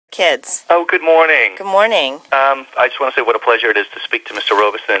Kids. Oh, good morning. Good morning. I just want to say what a pleasure it is to speak to Mr.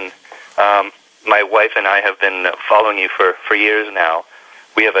 Robison. My wife and I have been following you for years now.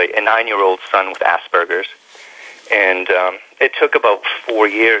 We have a 9-year-old son with Aspergers, and it took about 4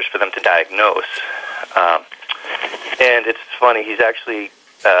 years for them to diagnose. And it's funny, he's actually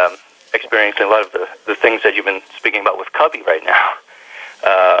experiencing a lot of the things that you've been speaking about with Cubby right now.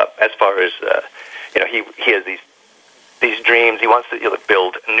 As far as, he has these dreams. He wants to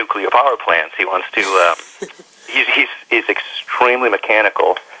build nuclear power plants. He wants to, he's extremely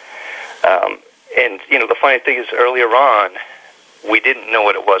mechanical. And, the funny thing is, earlier on, we didn't know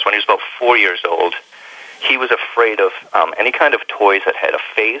what it was. When he was about 4 years old, he was afraid of any kind of toys that had a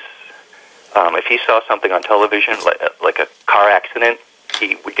face. If he saw something on television, like a car accident,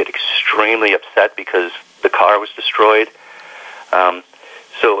 he would get extremely upset because the car was destroyed.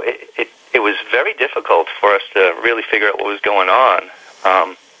 So it was very difficult for us to really figure out what was going on.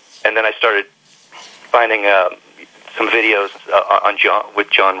 And then I started finding some videos with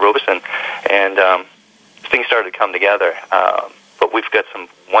John Robison, and things started to come together. But we've got some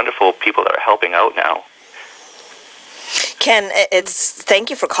wonderful people that are helping out now. Ken, thank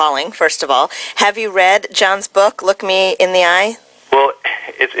you for calling, first of all. Have you read John's book, Look Me in the Eye? Well,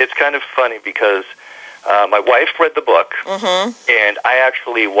 it's kind of funny because my wife read the book, and I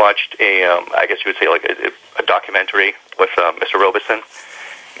actually watched I guess you would say like a documentary with Mr. Robison.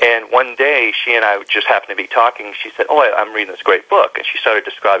 And one day, she and I just happened to be talking. She said, I'm reading this great book. And she started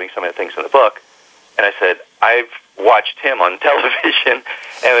describing some of the things in the book. And I said, I've watched him on television.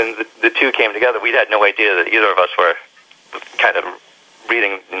 And when the two came together, we had no idea that either of us were kind of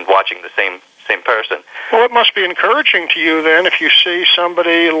reading and watching the same person. Well, it must be encouraging to you then if you see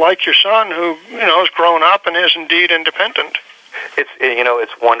somebody like your son who, has grown up and is indeed independent.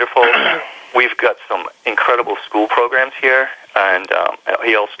 It's wonderful. We've got some incredible school programs here, and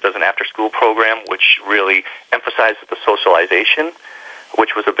he also does an after-school program which really emphasizes the socialization,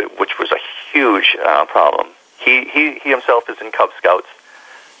 which was a huge problem. He himself is in Cub Scouts,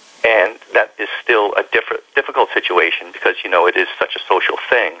 and that is still a difficult situation because it is such a social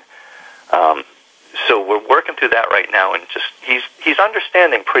thing. So we're working through that right now, and he's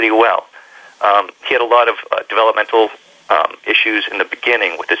understanding pretty well. He had a lot of developmental issues in the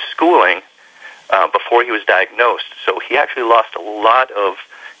beginning with his schooling before he was diagnosed. So he actually lost a lot of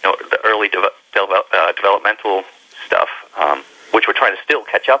the early developmental stuff, which we're trying to still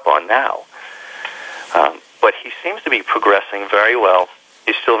catch up on now. But he seems to be progressing very well.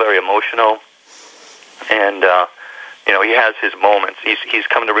 He's still very emotional, and he has his moments. He's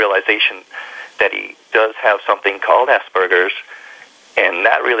come to realization that he does have something called Asperger's, and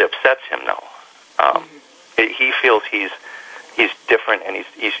that really upsets him now. He feels he's different, and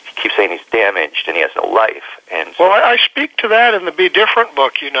he keeps saying he's damaged and he has no life. And so, well, I speak to that in the Be Different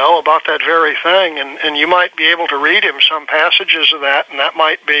book, about that very thing, and you might be able to read him some passages of that, and that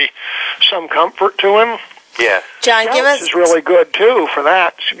might be some comfort to him. Yeah. John, give us... is really good, too, for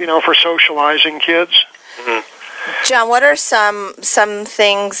that, for socializing kids. Mm-hmm. John, what are some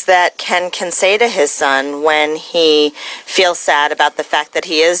things that Ken can say to his son when he feels sad about the fact that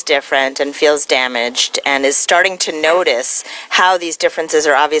he is different and feels damaged and is starting to notice how these differences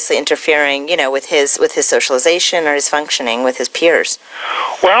are obviously interfering, with his socialization or his functioning with his peers?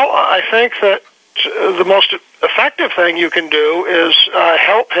 Well, I think that the most effective thing you can do is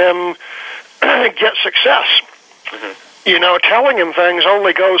help him get success. Mm-hmm. Telling him things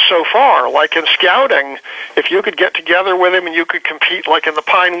only goes so far. Like in scouting, if you could get together with him and you could compete like in the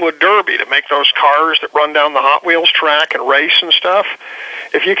Pinewood Derby to make those cars that run down the Hot Wheels track and race and stuff,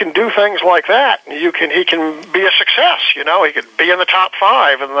 if you can do things like that, he can be a success. He could be in the top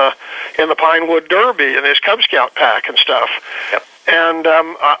 5 in the Pinewood Derby in his Cub Scout pack and stuff. Yep. And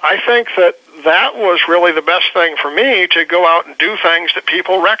I think that was really the best thing for me, to go out and do things that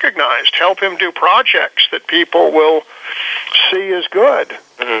people recognized, help him do projects that people will see as good.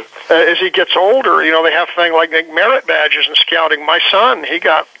 Mm-hmm. As he gets older, they have things like merit badges in scouting. My son, he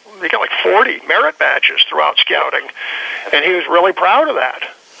got like 40 merit badges throughout scouting, and he was really proud of that.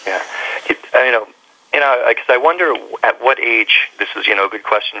 Yeah. Because I wonder at what age, this is, a good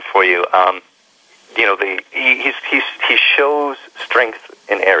question for you, he shows strength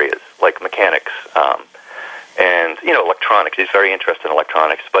in areas like mechanics and electronics. He's very interested in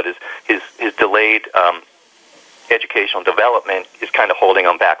electronics, but his delayed educational development is kind of holding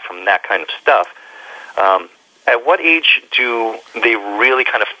him back from that kind of stuff. At what age do they really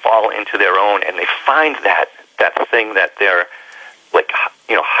kind of fall into their own and they find that thing that they're like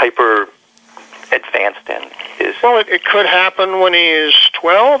hyper advanced in? Well, it could happen when he's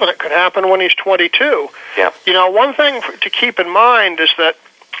 12, and it could happen when he's 22. Yeah. One thing to keep in mind is that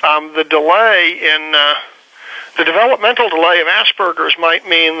The delay in the developmental delay of Asperger's might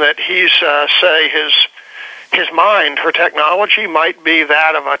mean that he's, say, his mind, her technology, might be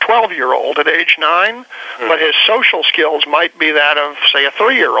that of a 12-year-old at age 9, but his social skills might be that of, say, a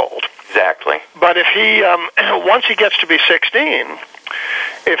 3-year-old. Exactly. But if he, once he gets to be 16,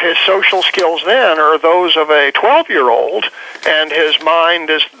 if his social skills then are those of a 12-year-old and his mind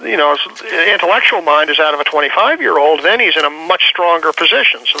is, his intellectual mind is that of a 25-year-old, then he's in a much stronger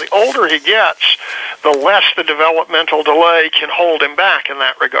position. So the older he gets, the less the developmental delay can hold him back in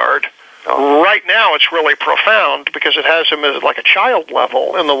that regard. Oh. Right now, it's really profound because it has him as like a child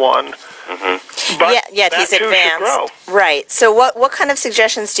level in the one. Mm-hmm. But yet he's advanced. Right. So what kind of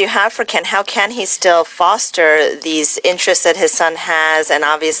suggestions do you have for Ken? How can he still foster these interests that his son has and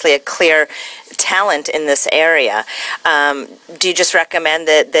obviously a clear talent in this area? Do you just recommend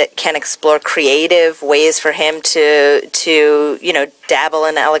that Ken explore creative ways for him to dabble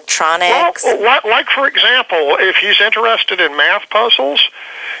in electronics? Well, like for example, if he's interested in math puzzles,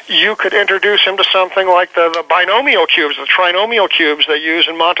 you could introduce him to something like the binomial cubes, the trinomial cubes they use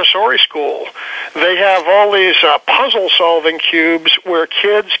in Montessori school. They have all these puzzle-solving cubes where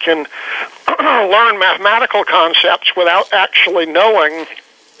kids can learn mathematical concepts without actually knowing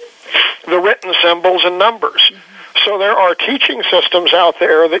the written symbols and numbers. Mm-hmm. So there are teaching systems out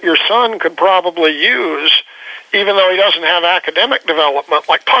there that your son could probably use even though he doesn't have academic development,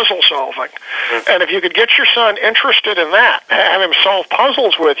 like puzzle solving. Mm-hmm. And if you could get your son interested in that, have him solve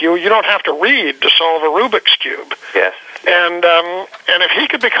puzzles with you, you don't have to read to solve a Rubik's Cube. Yes. And if he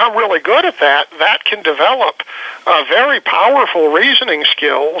could become really good at that, that can develop very powerful reasoning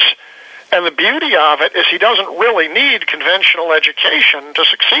skills. And the beauty of it is he doesn't really need conventional education to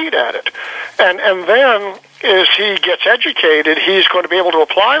succeed at it. And then as he gets educated, he's going to be able to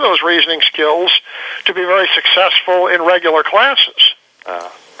apply those reasoning skills to be very successful in regular classes.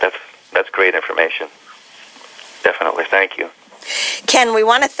 That's great information. Definitely. Thank you. Ken, we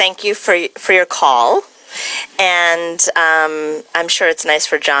want to thank you for your call. And I'm sure it's nice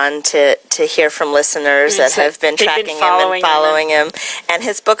for John to hear from listeners that have been tracking him and following him. And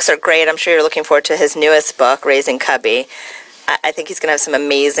his books are great. I'm sure you're looking forward to his newest book, Raising Cubby. I think he's going to have some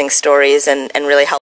amazing stories and really help